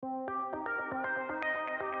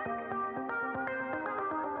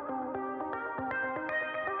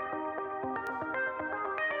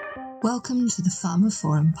Welcome to the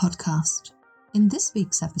pharmaphorum podcast. In this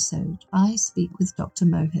week's episode, I speak with Dr.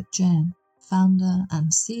 Mohit Jain, founder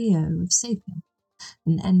and CEO of Sapient,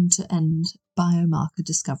 an end-to-end biomarker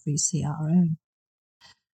discovery CRO.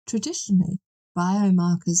 Traditionally,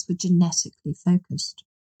 biomarkers were genetically focused,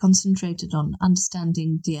 concentrated on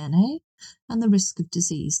understanding DNA and the risk of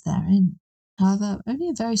disease therein. However, only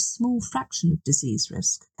a very small fraction of disease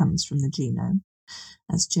risk comes from the genome.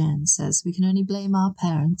 As Jain says, we can only blame our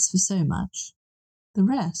parents for so much. The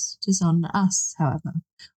rest is on us, however,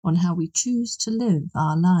 on how we choose to live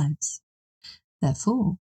our lives.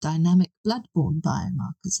 Therefore, dynamic blood-borne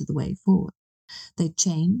biomarkers are the way forward. They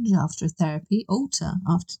change after a therapy, alter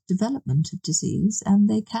after development of disease, and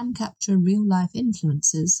they can capture real-life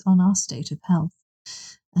influences on our state of health.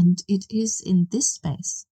 And it is in this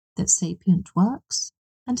space that Sapient works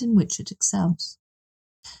and in which it excels.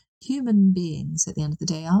 Human beings, at the end of the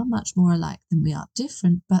day, are much more alike than we are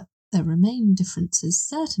different, but there remain differences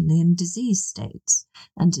certainly in disease states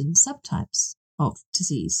and in subtypes of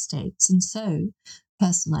disease states, and so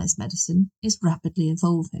personalised medicine is rapidly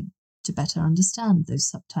evolving to better understand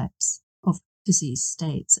those subtypes of disease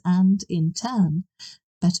states and, in turn,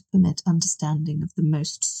 better permit understanding of the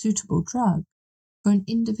most suitable drug for an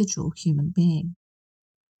individual human being.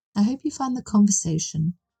 I hope you find the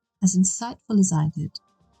conversation as insightful as I did.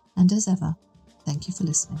 And as ever, thank you for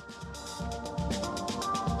listening.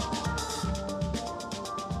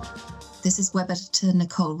 This is web editor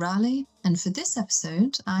Nicole Raleigh, and for this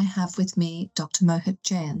episode, I have with me Dr. Mohit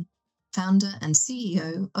Jain, founder and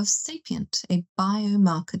CEO of Sapient, a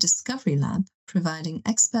biomarker discovery lab providing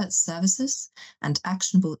expert services and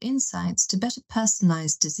actionable insights to better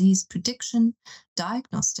personalise disease prediction,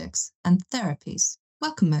 diagnostics, and therapies.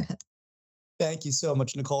 Welcome, Mohit. Thank you so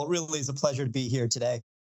much, Nicole. It really is a pleasure to be here today.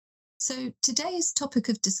 So today's topic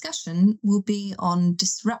of discussion will be on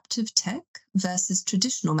disruptive tech versus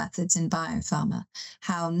traditional methods in biopharma,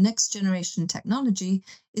 how next-generation technology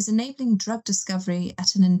is enabling drug discovery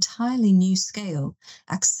at an entirely new scale,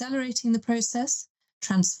 accelerating the process,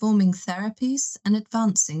 transforming therapies, and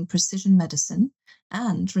advancing precision medicine,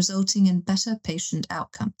 and resulting in better patient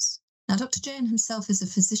outcomes. Now, Dr. Jain himself is a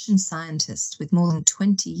physician-scientist with more than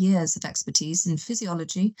 20 years of expertise in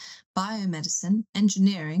physiology, biomedicine,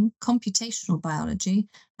 engineering, computational biology,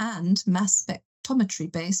 and mass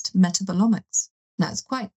spectrometry-based metabolomics. Now, it's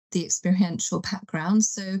quite the experiential background,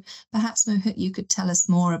 so perhaps, Mohit, you could tell us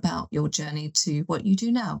more about your journey to what you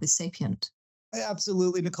do now with Sapient.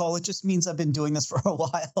 Absolutely, Nicole. It just means I've been doing this for a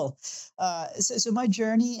while. So my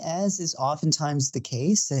journey, as is oftentimes the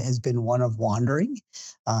case, has been one of wandering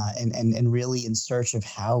and really in search of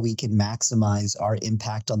how we can maximize our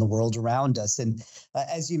impact on the world around us. And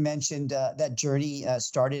as you mentioned, that journey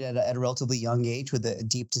started at a relatively young age with a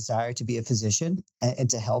deep desire to be a physician and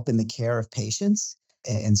to help in the care of patients.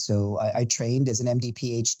 And so I trained as an MD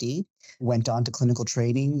PhD, went on to clinical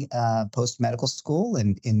training post-medical school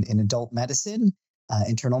in adult medicine,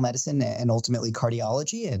 internal medicine, and ultimately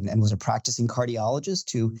cardiology, and was a practicing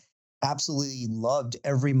cardiologist who absolutely loved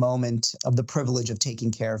every moment of the privilege of taking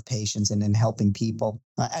care of patients and helping people.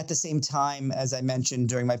 At the same time, as I mentioned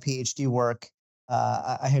during my PhD work,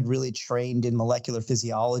 I had really trained in molecular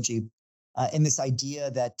physiology. And this idea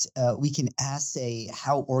that we can assay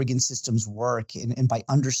how organ systems work, and by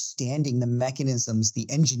understanding the mechanisms, the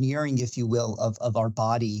engineering, if you will, of our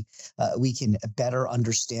body, we can better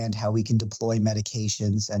understand how we can deploy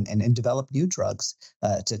medications and develop new drugs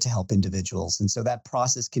to help individuals. And so that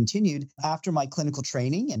process continued after my clinical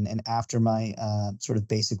training and after my sort of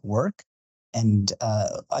basic work. And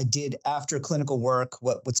I did, after clinical work,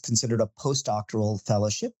 what's considered a postdoctoral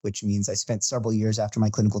fellowship, which means I spent several years after my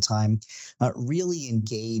clinical time really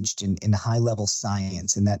engaged in high-level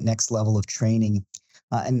science and that next level of training.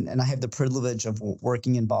 And I had the privilege of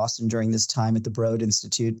working in Boston during this time at the Broad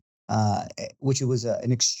Institute, which was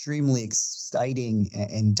an extremely exciting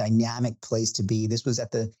and dynamic place to be. This was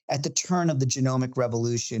at the turn of the genomic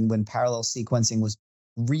revolution, when parallel sequencing was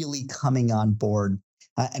really coming on board.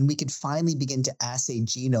 And we could finally begin to assay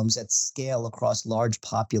genomes at scale across large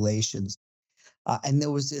populations. And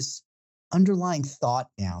there was this underlying thought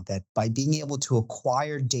now that by being able to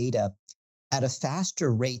acquire data at a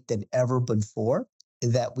faster rate than ever before,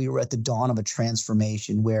 that we were at the dawn of a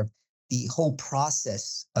transformation where the whole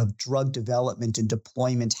process of drug development and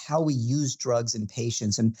deployment, how we use drugs in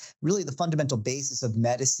patients, and really the fundamental basis of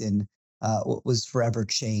medicine was forever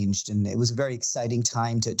changed. And it was a very exciting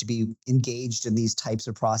time to be engaged in these types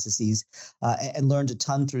of processes and learned a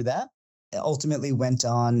ton through that. Ultimately went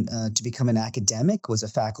on to become an academic, was a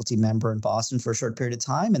faculty member in Boston for a short period of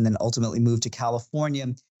time, and then ultimately moved to California,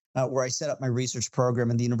 where I set up my research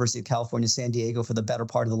program in the University of California, San Diego for the better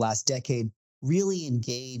part of the last decade, really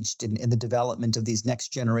engaged in the development of these next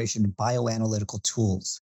generation bioanalytical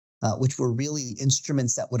tools, which were really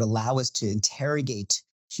instruments that would allow us to interrogate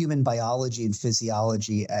human biology and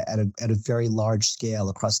physiology at a very large scale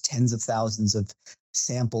across tens of thousands of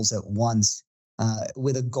samples at once,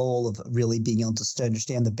 with a goal of really being able to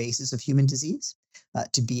understand the basis of human disease,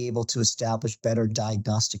 to be able to establish better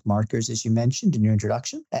diagnostic markers, as you mentioned in your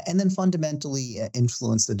introduction, and then fundamentally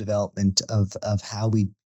influence the development of how we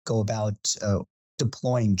go about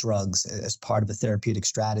deploying drugs as part of a therapeutic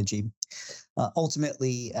strategy.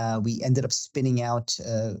 Ultimately, we ended up spinning out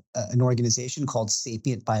an organization called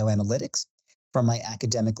Sapient Bioanalytics from my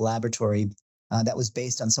academic laboratory, that was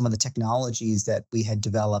based on some of the technologies that we had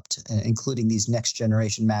developed, including these next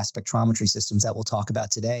generation mass spectrometry systems that we'll talk about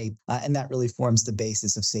today. And that really forms the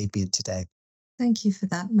basis of Sapient today. Thank you for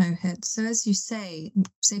that, Mohit. So, as you say,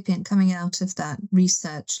 Sapient coming out of that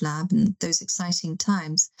research lab and those exciting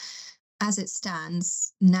times, as it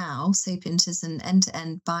stands now, Sapient is an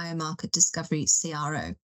end-to-end biomarker discovery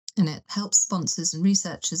CRO, and it helps sponsors and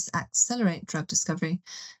researchers accelerate drug discovery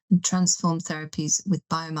and transform therapies with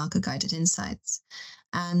biomarker-guided insights.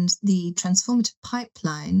 And the transformative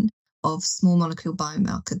pipeline of small molecule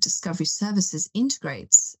biomarker discovery services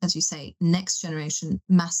integrates, as you say, next generation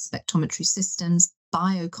mass spectrometry systems,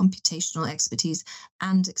 biocomputational expertise,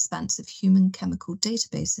 and expansive human chemical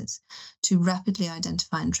databases to rapidly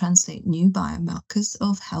identify and translate new biomarkers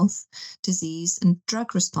of health, disease, and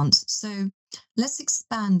drug response. So let's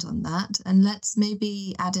expand on that and let's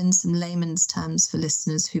maybe add in some layman's terms for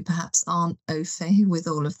listeners who perhaps aren't au fait with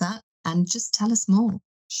all of that and just tell us more.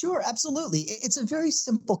 Sure, absolutely. It's a very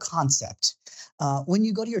simple concept. When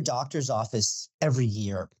you go to your doctor's office every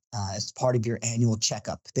year as part of your annual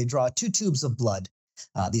checkup, they draw two tubes of blood.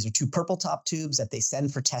 These are two purple top tubes that they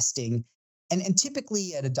send for testing. And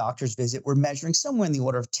typically at a doctor's visit, we're measuring somewhere in the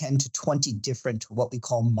order of 10 to 20 different what we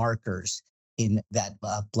call markers in that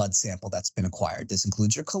blood sample that's been acquired. This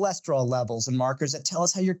includes your cholesterol levels and markers that tell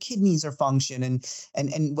us how your kidneys are functioning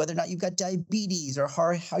and whether or not you've got diabetes or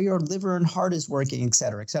how your liver and heart is working, et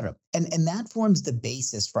cetera, et cetera. And that forms the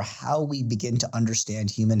basis for how we begin to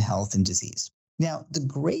understand human health and disease. Now, the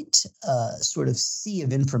great sort of sea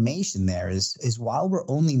of information there is while we're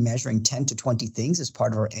only measuring 10 to 20 things as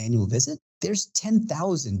part of our annual visit, there's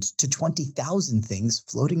 10,000 to 20,000 things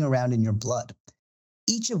floating around in your blood,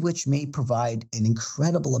 each of which may provide an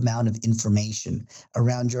incredible amount of information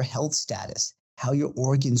around your health status, how your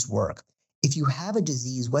organs work. If you have a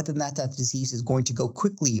disease, whether or not that disease is going to go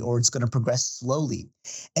quickly or it's going to progress slowly,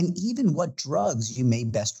 and even what drugs you may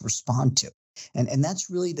best respond to. And that's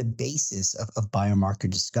really the basis of biomarker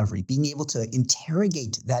discovery, being able to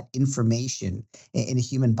interrogate that information in a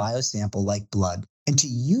human biosample like blood, and to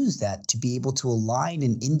use that to be able to align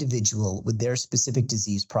an individual with their specific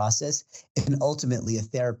disease process and ultimately a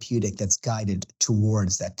therapeutic that's guided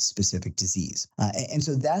towards that specific disease. And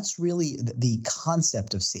so that's really the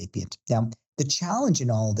concept of Sapient. Now, the challenge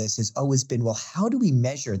in all of this has always been, well, how do we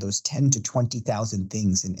measure those 10 to 20,000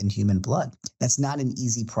 things in human blood? That's not an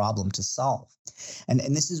easy problem to solve. And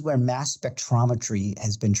this is where mass spectrometry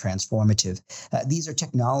has been transformative. These are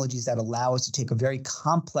technologies that allow us to take a very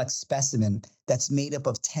complex specimen that's made up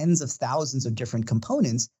of tens of thousands of different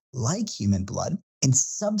components, like human blood, and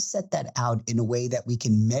subset that out in a way that we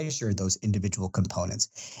can measure those individual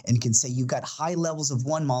components and can say you've got high levels of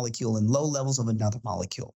one molecule and low levels of another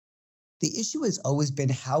molecule. The issue has always been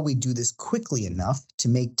how we do this quickly enough to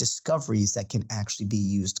make discoveries that can actually be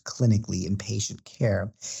used clinically in patient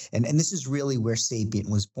care. And this is really where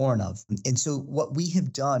Sapient was born of. And so what we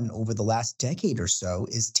have done over the last decade or so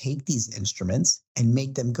is take these instruments and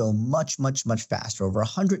make them go much, much, much faster, over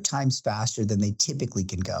 100 times faster than they typically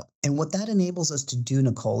can go. And what that enables us to do,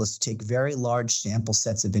 Nicole, is to take very large sample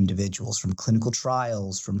sets of individuals from clinical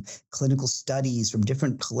trials, from clinical studies, from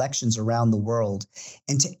different collections around the world,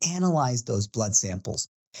 and to analyze those blood samples.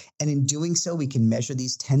 And in doing so, we can measure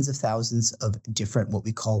these tens of thousands of different what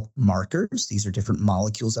we call markers. These are different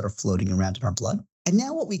molecules that are floating around in our blood. And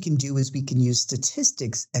now what we can do is we can use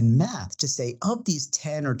statistics and math to say, of these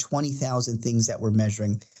 10 or 20,000 things that we're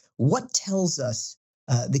measuring, what tells us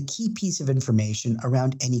the key piece of information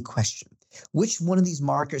around any question? Which one of these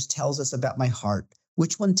markers tells us about my heart?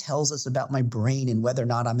 Which one tells us about my brain and whether or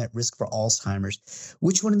not I'm at risk for Alzheimer's?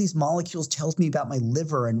 Which one of these molecules tells me about my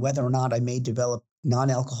liver and whether or not I may develop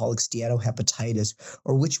non-alcoholic steatohepatitis?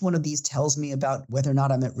 Or which one of these tells me about whether or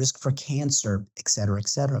not I'm at risk for cancer, et cetera, et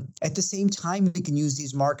cetera? At the same time, we can use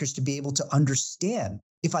these markers to be able to understand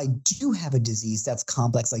if I do have a disease that's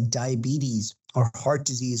complex like diabetes or heart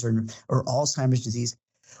disease or Alzheimer's disease,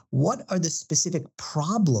 What are the specific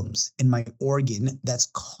problems in my organ that's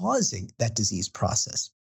causing that disease process?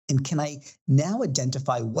 And can I now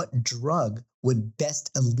identify what drug would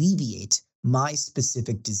best alleviate my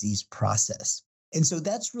specific disease process? And so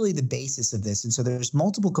that's really the basis of this. And so there's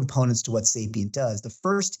multiple components to what Sapient does. The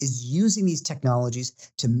first is using these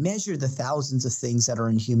technologies to measure the thousands of things that are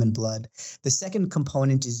in human blood. The second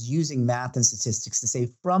component is using math and statistics to say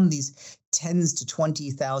from these tens to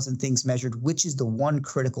 20,000 things measured, which is the one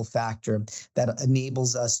critical factor that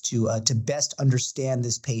enables us to best understand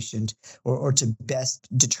this patient or to best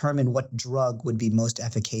determine what drug would be most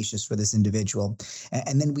efficacious for this individual.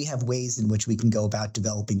 And then we have ways in which we can go about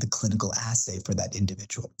developing the clinical assay for that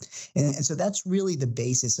individual. And so that's really the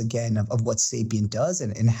basis, again, of what Sapient does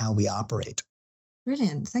and how we operate.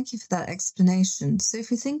 Brilliant. Thank you for that explanation. So, if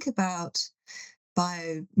we think about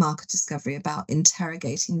biomarker discovery, about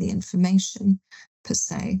interrogating the information per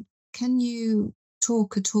se, can you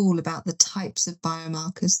talk at all about the types of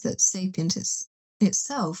biomarkers that Sapient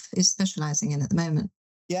itself is specializing in at the moment?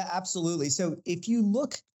 Yeah, absolutely. So if you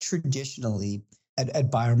look traditionally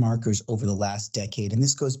at biomarkers over the last decade, and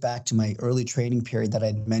this goes back to my early training period that I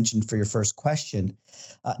had mentioned for your first question,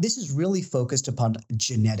 this is really focused upon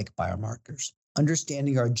genetic biomarkers,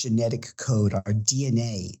 understanding our genetic code, our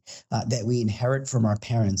DNA that we inherit from our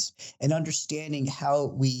parents, and understanding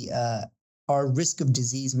how our risk of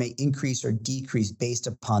disease may increase or decrease based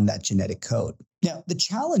upon that genetic code. Now, the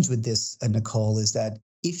challenge with this, Nicole, is that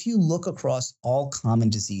if you look across all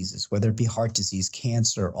common diseases, whether it be heart disease,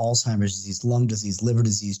 cancer, Alzheimer's disease, lung disease, liver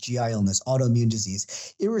disease, GI illness, autoimmune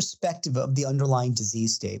disease, irrespective of the underlying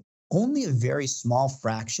disease state, only a very small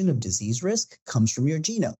fraction of disease risk comes from your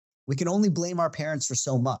genome. We can only blame our parents for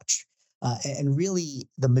so much. And really,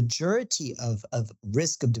 the majority of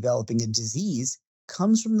risk of developing a disease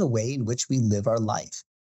comes from the way in which we live our life.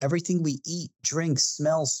 Everything we eat, drink,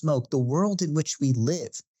 smell, smoke, the world in which we live.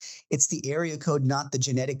 It's the area code, not the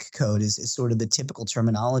genetic code, is sort of the typical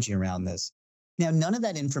terminology around this. Now, none of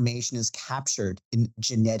that information is captured in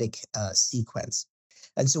genetic sequence.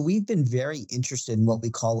 And so we've been very interested in what we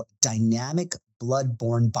call dynamic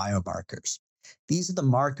blood-borne biomarkers. These are the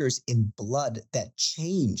markers in blood that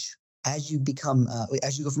change as you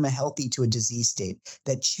go from a healthy to a disease state,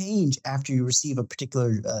 that change after you receive a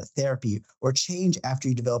particular therapy or change after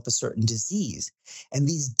you develop a certain disease. And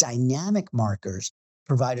these dynamic markers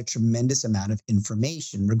provide a tremendous amount of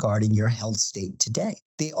information regarding your health state today.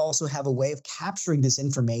 They also have a way of capturing this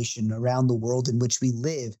information around the world in which we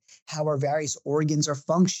live, how our various organs are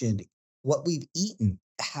functioning, what we've eaten,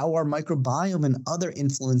 how our microbiome and other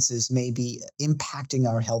influences may be impacting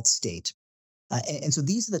our health state. And so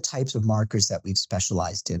these are the types of markers that we've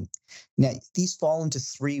specialized in. Now, these fall into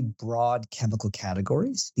three broad chemical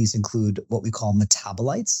categories. These include what we call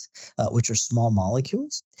metabolites, which are small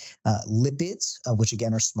molecules, lipids, which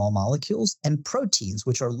again are small molecules, and proteins,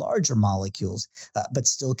 which are larger molecules, but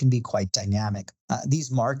still can be quite dynamic. These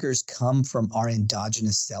markers come from our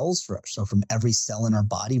endogenous cells, so from every cell in our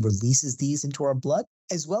body releases these into our blood,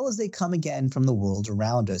 as well as they come again from the world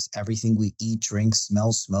around us, everything we eat, drink,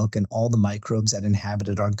 smell, smoke, and all the microbes that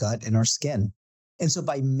inhabited our gut and our skin. And so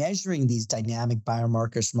by measuring these dynamic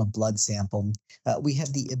biomarkers from a blood sample, we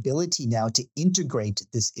have the ability now to integrate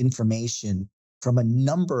this information from a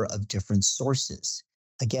number of different sources.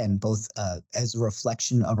 Again, both as a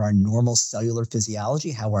reflection of our normal cellular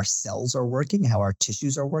physiology, how our cells are working, how our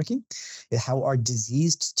tissues are working, how our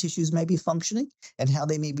diseased tissues may be functioning, and how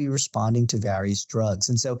they may be responding to various drugs.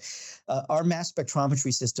 And so our mass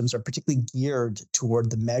spectrometry systems are particularly geared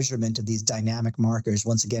toward the measurement of these dynamic markers,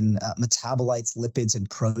 once again, metabolites, lipids, and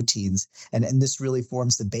proteins. And this really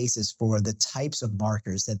forms the basis for the types of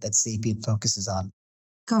markers that Sapient focuses on.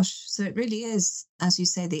 Gosh, so it really is, as you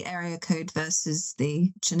say, the area code versus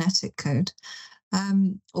the genetic code,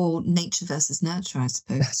 or nature versus nurture, I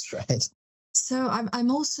suppose. That's right. So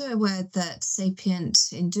I'm also aware that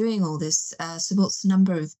Sapient, in doing all this, supports a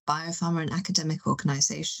number of biopharma and academic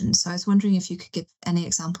organizations. So I was wondering if you could give any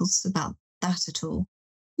examples about that at all.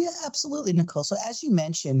 Yeah, absolutely, Nicole. So as you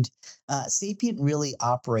mentioned, Sapient really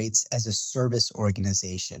operates as a service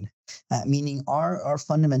organization, meaning our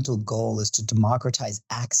fundamental goal is to democratize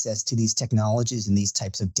access to these technologies and these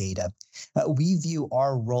types of data. We view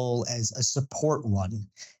our role as a support one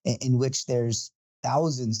in which there's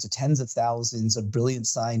thousands to tens of thousands of brilliant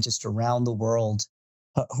scientists around the world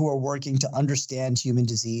who are working to understand human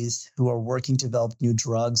disease, who are working to develop new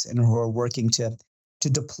drugs, and who are working to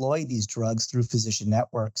deploy these drugs through physician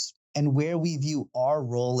networks. And where we view our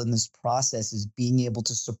role in this process is being able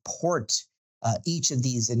to support each of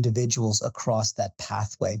these individuals across that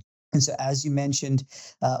pathway. And so, as you mentioned,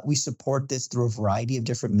 we support this through a variety of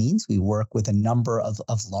different means. We work with a number of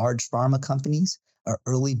large pharma companies, or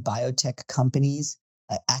early biotech companies,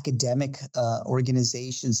 academic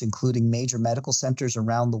organizations, including major medical centers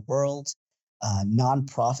around the world,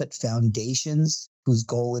 nonprofit foundations whose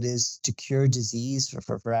goal it is to cure disease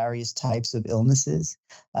for various types of illnesses,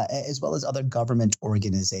 as well as other government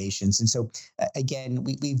organizations. And so, again,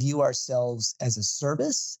 we view ourselves as a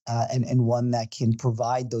service and one that can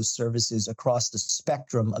provide those services across the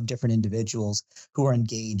spectrum of different individuals who are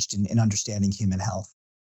engaged in understanding human health.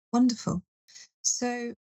 Wonderful.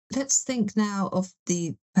 So let's think now of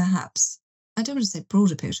the perhaps, I don't want to say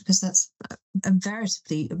broader picture because that's a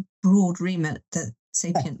veritably broad remit that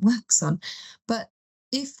Sapient works on. But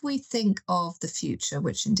if we think of the future,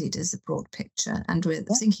 which indeed is a broad picture, and we're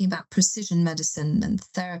Yeah. thinking about precision medicine and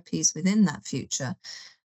therapies within that future,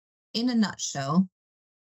 in a nutshell,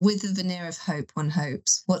 with a veneer of hope, one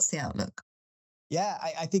hopes, what's the outlook? Yeah,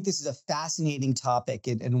 I think this is a fascinating topic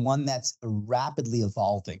and one that's rapidly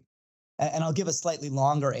evolving. And I'll give a slightly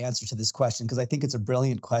longer answer to this question because I think it's a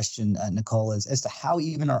brilliant question, Nicole, as to how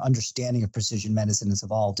even our understanding of precision medicine has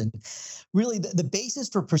evolved. And really, the basis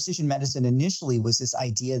for precision medicine initially was this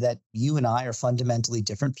idea that you and I are fundamentally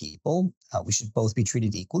different people. We should both be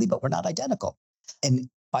treated equally, but we're not identical. And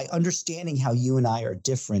by understanding how you and I are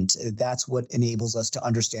different, that's what enables us to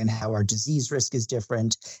understand how our disease risk is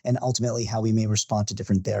different and ultimately how we may respond to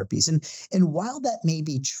different therapies. And while that may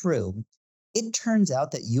be true, it turns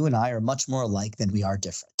out that you and I are much more alike than we are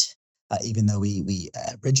different. Even though we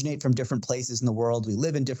originate from different places in the world, we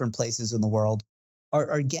live in different places in the world.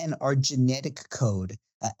 Again, our genetic code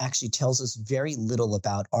actually tells us very little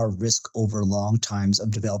about our risk over long times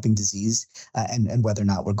of developing disease and whether or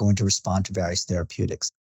not we're going to respond to various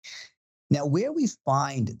therapeutics. Now, where we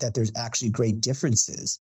find that there's actually great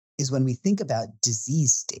differences is when we think about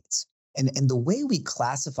disease states. And the way we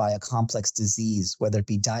classify a complex disease, whether it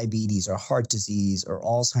be diabetes or heart disease or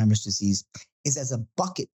Alzheimer's disease, is as a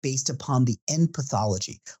bucket based upon the end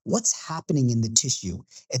pathology. What's happening in the tissue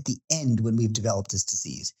at the end when we've developed this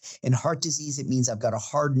disease? In heart disease, it means I've got a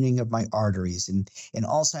hardening of my arteries. And in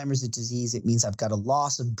Alzheimer's disease, it means I've got a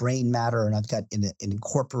loss of brain matter and I've got an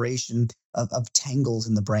incorporation of tangles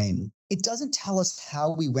in the brain. It doesn't tell us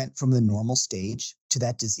how we went from the normal stage to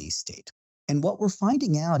that disease state. And what we're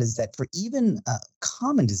finding out is that for even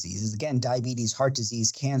common diseases, again, diabetes, heart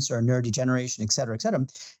disease, cancer, neurodegeneration, et cetera,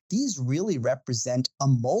 these really represent a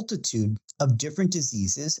multitude of different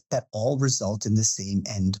diseases that all result in the same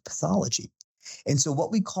end pathology. And so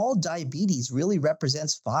what we call diabetes really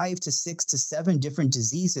represents 5 to 6 to 7 different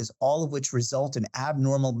diseases, all of which result in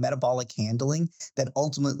abnormal metabolic handling that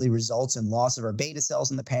ultimately results in loss of our beta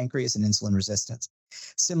cells in the pancreas and insulin resistance.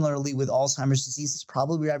 Similarly, with Alzheimer's disease, this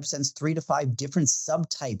probably represents 3 to 5 different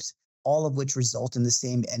subtypes, all of which result in the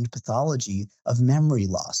same end pathology of memory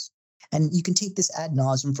loss. And you can take this ad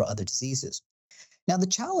nauseum for other diseases. Now, the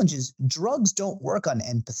challenge is drugs don't work on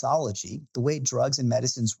end pathology. The way drugs and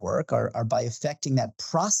medicines work are by affecting that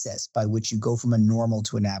process by which you go from a normal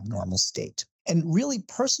to an abnormal state. And really,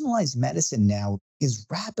 personalized medicine now is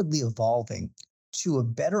rapidly evolving to a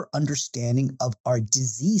better understanding of our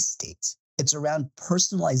disease states. It's around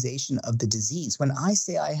personalization of the disease. When I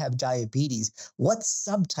say I have diabetes, what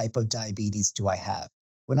subtype of diabetes do I have?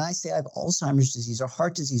 When I say I have Alzheimer's disease or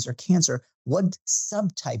heart disease or cancer, what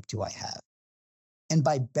subtype do I have? And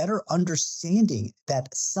by better understanding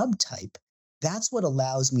that subtype, that's what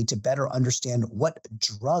allows me to better understand what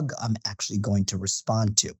drug I'm actually going to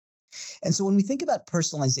respond to. And so when we think about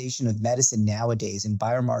personalization of medicine nowadays and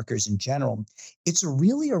biomarkers in general, it's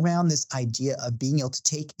really around this idea of being able to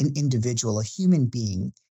take an individual, a human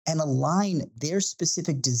being, and align their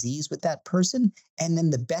specific disease with that person, and then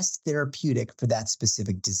the best therapeutic for that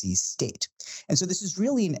specific disease state. And so this is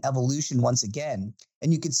really an evolution once again,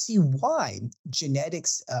 and you can see why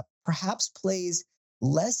genetics perhaps plays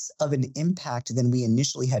less of an impact than we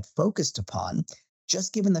initially had focused upon,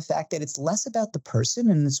 just given the fact that it's less about the person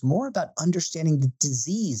and it's more about understanding the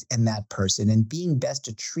disease in that person and being best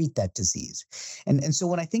to treat that disease. And so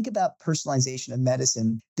when I think about personalization of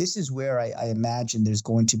medicine, this is where I imagine there's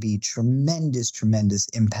going to be tremendous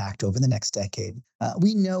impact over the next decade.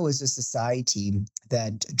 We know as a society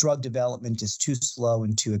that drug development is too slow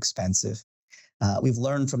and too expensive. We've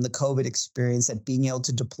learned from the COVID experience that being able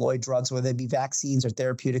to deploy drugs, whether they be vaccines or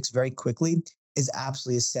therapeutics, very quickly is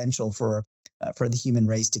absolutely essential for for the human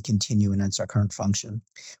race to continue in its current function.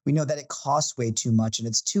 We know that it costs way too much and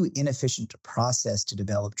it's too inefficient to process to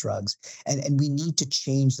develop drugs. And we need to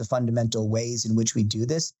change the fundamental ways in which we do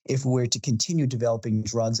this if we're to continue developing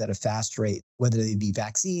drugs at a fast rate, whether they be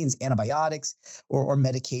vaccines, antibiotics, or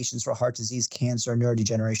medications for heart disease, cancer,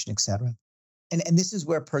 neurodegeneration, et cetera. And this is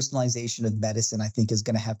where personalization of medicine, I think, is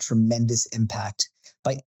going to have tremendous impact.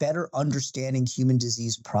 By better understanding human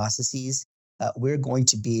disease processes, we're going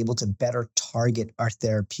to be able to better target our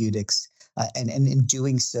therapeutics and in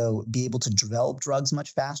doing so, be able to develop drugs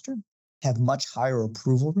much faster, have much higher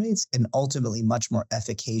approval rates, and ultimately much more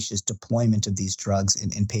efficacious deployment of these drugs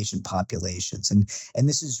in patient populations. And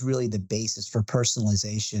this is really the basis for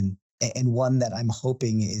personalization, and one that I'm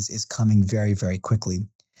hoping is coming very, very quickly.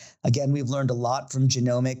 Again, we've learned a lot from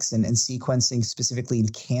genomics and sequencing, specifically in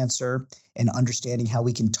cancer, and understanding how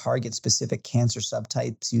we can target specific cancer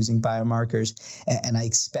subtypes using biomarkers. And I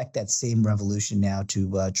expect that same revolution now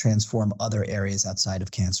to transform other areas outside of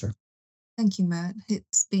cancer. Thank you, Mohit.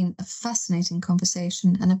 It's been a fascinating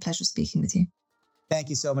conversation and a pleasure speaking with you. Thank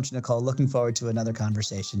you so much, Nicole. Looking forward to another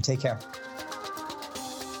conversation. Take care.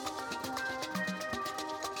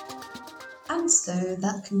 And so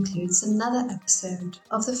that concludes another episode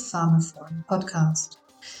of the pharmaphorum podcast.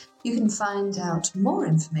 You can find out more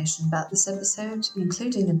information about this episode,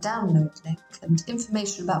 including a download link and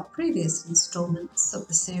information about previous installments of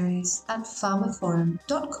the series at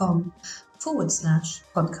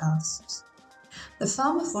pharmaphorum.com/podcasts. The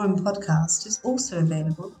pharmaphorum podcast is also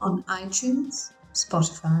available on iTunes,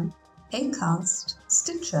 Spotify, Acast,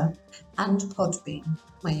 Stitcher, and Podbean,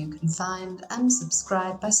 where you can find and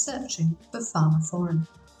subscribe by searching for pharmaphorum.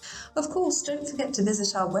 Of course, don't forget to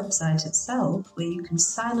visit our website itself, where you can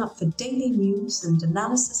sign up for daily news and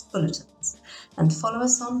analysis bulletins, and follow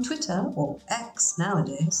us on Twitter, or X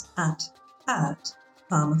nowadays, at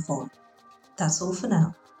pharmaphorum. That's all for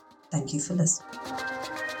now. Thank you for listening.